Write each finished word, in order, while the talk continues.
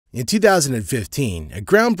In 2015, a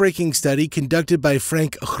groundbreaking study conducted by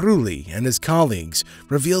Frank Hruli and his colleagues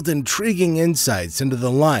revealed intriguing insights into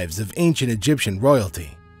the lives of ancient Egyptian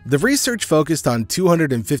royalty. The research focused on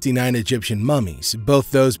 259 Egyptian mummies,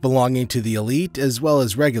 both those belonging to the elite as well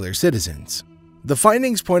as regular citizens. The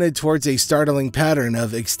findings pointed towards a startling pattern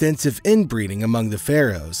of extensive inbreeding among the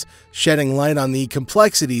pharaohs, shedding light on the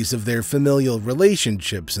complexities of their familial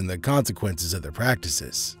relationships and the consequences of their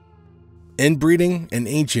practices. Inbreeding in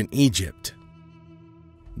ancient Egypt.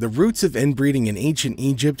 The roots of inbreeding in ancient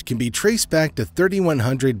Egypt can be traced back to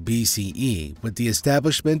 3100 BCE with the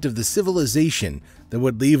establishment of the civilization that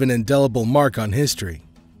would leave an indelible mark on history.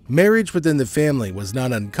 Marriage within the family was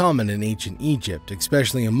not uncommon in ancient Egypt,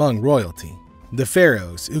 especially among royalty. The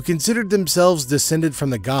pharaohs, who considered themselves descended from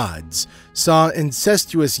the gods, saw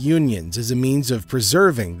incestuous unions as a means of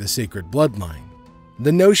preserving the sacred bloodline.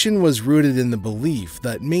 The notion was rooted in the belief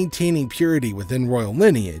that maintaining purity within royal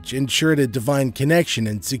lineage ensured a divine connection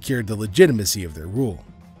and secured the legitimacy of their rule.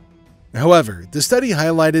 However, the study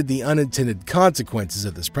highlighted the unintended consequences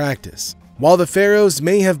of this practice. While the pharaohs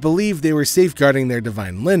may have believed they were safeguarding their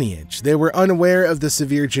divine lineage, they were unaware of the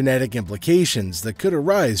severe genetic implications that could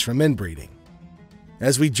arise from inbreeding.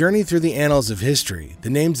 As we journey through the annals of history, the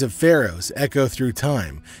names of pharaohs echo through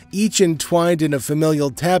time, each entwined in a familial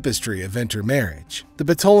tapestry of intermarriage. The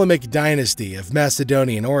Ptolemaic dynasty of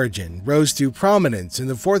Macedonian origin rose to prominence in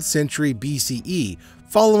the 4th century BCE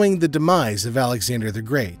following the demise of Alexander the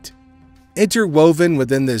Great. Interwoven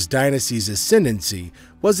within this dynasty's ascendancy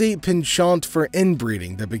was a penchant for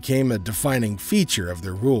inbreeding that became a defining feature of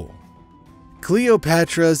their rule.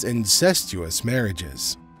 Cleopatra's incestuous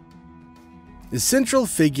marriages. The central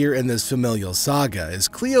figure in this familial saga is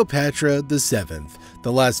Cleopatra VII, the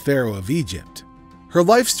last pharaoh of Egypt. Her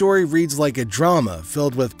life story reads like a drama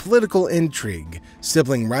filled with political intrigue,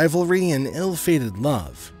 sibling rivalry, and ill-fated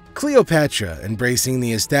love. Cleopatra, embracing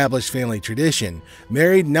the established family tradition,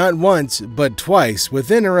 married not once but twice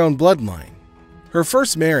within her own bloodline. Her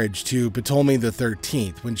first marriage to Ptolemy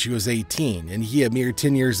XIII when she was 18 and he a mere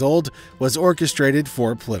 10 years old was orchestrated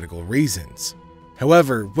for political reasons.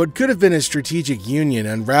 However, what could have been a strategic union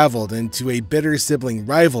unraveled into a bitter sibling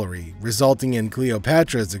rivalry, resulting in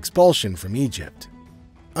Cleopatra's expulsion from Egypt.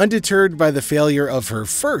 Undeterred by the failure of her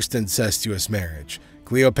first incestuous marriage,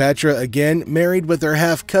 Cleopatra again married with her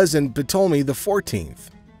half-cousin Ptolemy XIV.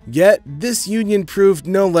 Yet, this union proved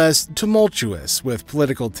no less tumultuous, with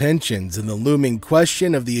political tensions and the looming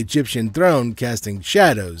question of the Egyptian throne casting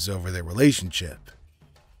shadows over their relationship.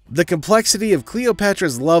 The complexity of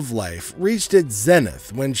Cleopatra's love life reached its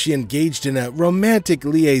zenith when she engaged in a romantic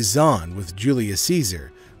liaison with Julius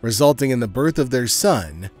Caesar, resulting in the birth of their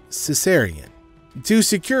son, Caesarion. To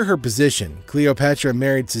secure her position, Cleopatra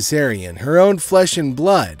married Caesarion, her own flesh and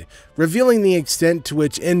blood, revealing the extent to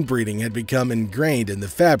which inbreeding had become ingrained in the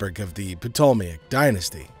fabric of the Ptolemaic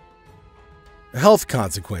dynasty. Health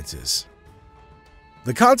consequences.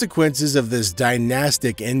 The consequences of this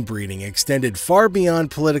dynastic inbreeding extended far beyond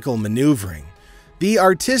political maneuvering. The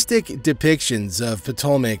artistic depictions of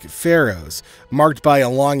Ptolemaic pharaohs, marked by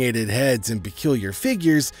elongated heads and peculiar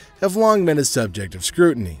figures, have long been a subject of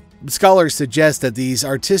scrutiny. Scholars suggest that these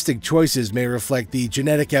artistic choices may reflect the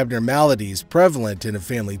genetic abnormalities prevalent in a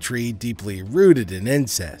family tree deeply rooted in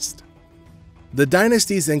incest. The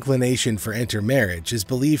dynasty's inclination for intermarriage is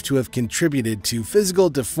believed to have contributed to physical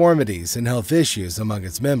deformities and health issues among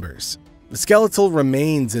its members. The skeletal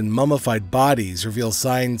remains and mummified bodies reveal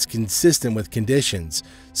signs consistent with conditions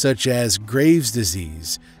such as Graves'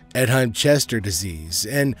 disease, Edheim-Chester disease,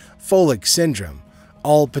 and Folic syndrome,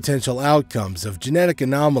 all potential outcomes of genetic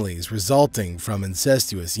anomalies resulting from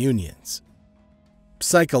incestuous unions.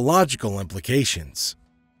 Psychological implications.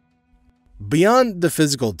 Beyond the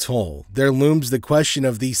physical toll, there looms the question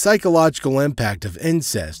of the psychological impact of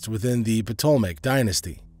incest within the Ptolemaic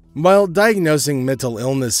dynasty. While diagnosing mental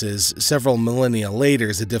illnesses several millennia later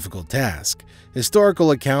is a difficult task, historical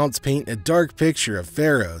accounts paint a dark picture of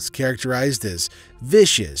pharaohs characterized as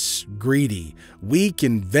vicious, greedy, weak,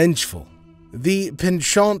 and vengeful. The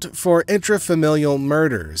penchant for intrafamilial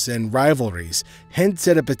murders and rivalries hints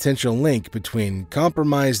at a potential link between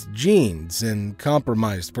compromised genes and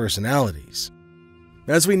compromised personalities.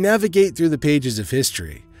 As we navigate through the pages of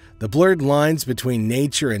history, the blurred lines between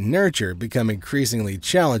nature and nurture become increasingly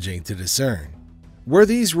challenging to discern. Were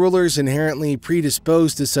these rulers inherently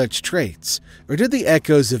predisposed to such traits, or did the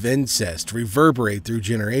echoes of incest reverberate through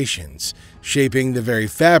generations, shaping the very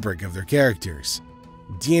fabric of their characters?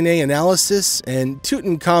 DNA analysis, and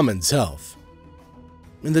Tutankhamun's health.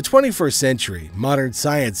 In the 21st century, modern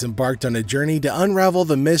science embarked on a journey to unravel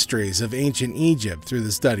the mysteries of ancient Egypt through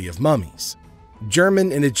the study of mummies.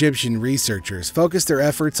 German and Egyptian researchers focused their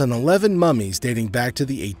efforts on 11 mummies dating back to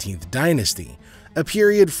the 18th dynasty, a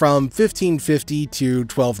period from 1550 to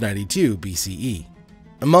 1292 BCE.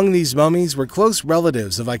 Among these mummies were close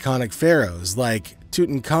relatives of iconic pharaohs like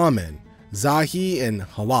Tutankhamun, Zahi, and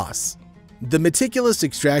Hawass. The meticulous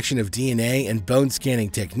extraction of DNA and bone scanning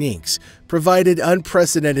techniques provided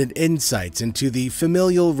unprecedented insights into the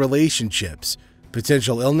familial relationships,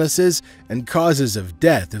 potential illnesses, and causes of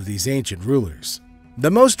death of these ancient rulers.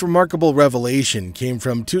 The most remarkable revelation came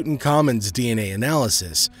from Tutankhamun's DNA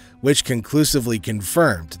analysis, which conclusively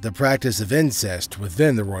confirmed the practice of incest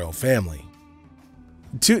within the royal family.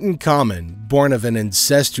 Tutankhamun, born of an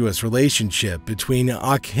incestuous relationship between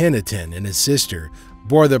Akhenaten and his sister,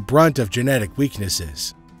 bore the brunt of genetic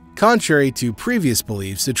weaknesses. Contrary to previous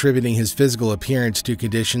beliefs attributing his physical appearance to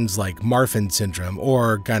conditions like Marfan syndrome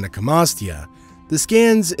or gynecomastia, the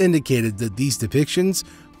scans indicated that these depictions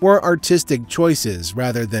were artistic choices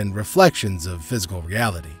rather than reflections of physical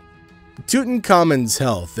reality. Tutankhamun's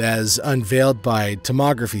health, as unveiled by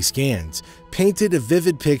tomography scans, painted a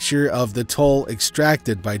vivid picture of the toll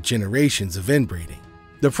extracted by generations of inbreeding.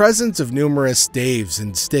 The presence of numerous staves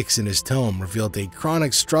and sticks in his tomb revealed a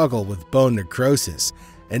chronic struggle with bone necrosis,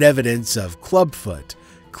 and evidence of clubfoot,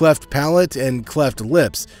 cleft palate, and cleft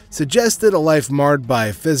lips suggested a life marred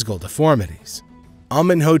by physical deformities.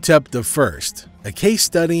 Amenhotep I, a case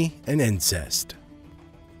study in incest.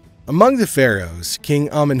 Among the pharaohs, King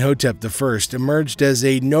Amenhotep I emerged as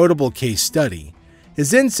a notable case study.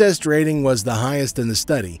 His incest rating was the highest in the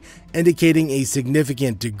study, indicating a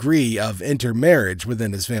significant degree of intermarriage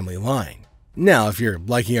within his family line. Now, if you're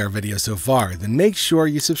liking our video so far, then make sure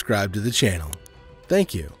you subscribe to the channel.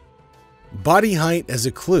 Thank you. Body height as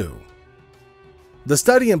a clue. The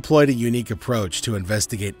study employed a unique approach to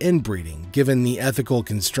investigate inbreeding, given the ethical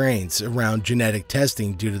constraints around genetic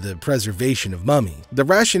testing due to the preservation of mummies. The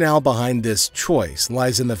rationale behind this choice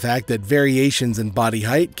lies in the fact that variations in body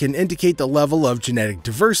height can indicate the level of genetic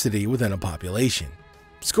diversity within a population.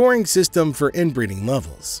 Scoring system for inbreeding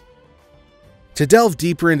levels. To delve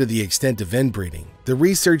deeper into the extent of inbreeding, the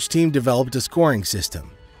research team developed a scoring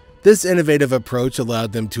system. This innovative approach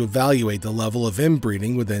allowed them to evaluate the level of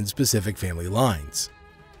inbreeding within specific family lines.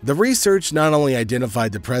 The research not only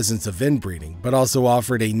identified the presence of inbreeding, but also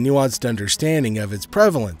offered a nuanced understanding of its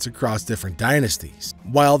prevalence across different dynasties.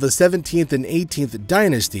 While the 17th and 18th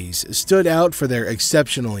dynasties stood out for their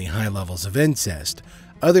exceptionally high levels of incest,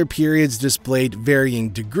 other periods displayed varying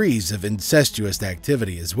degrees of incestuous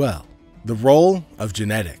activity as well. The role of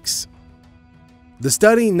genetics. The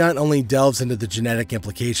study not only delves into the genetic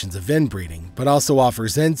implications of inbreeding, but also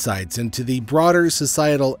offers insights into the broader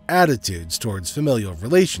societal attitudes towards familial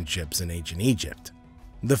relationships in ancient Egypt.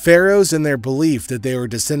 The pharaohs, in their belief that they were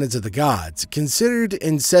descendants of the gods, considered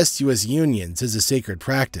incestuous unions as a sacred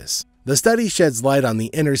practice. The study sheds light on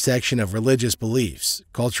the intersection of religious beliefs,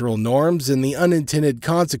 cultural norms, and the unintended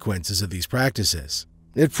consequences of these practices.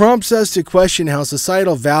 It prompts us to question how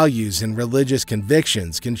societal values and religious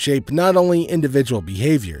convictions can shape not only individual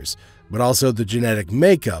behaviors, but also the genetic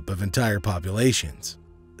makeup of entire populations.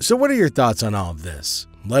 So what are your thoughts on all of this?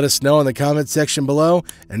 Let us know in the comments section below,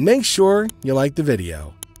 and make sure you like the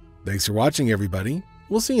video. Thanks for watching, everybody.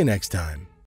 We'll see you next time.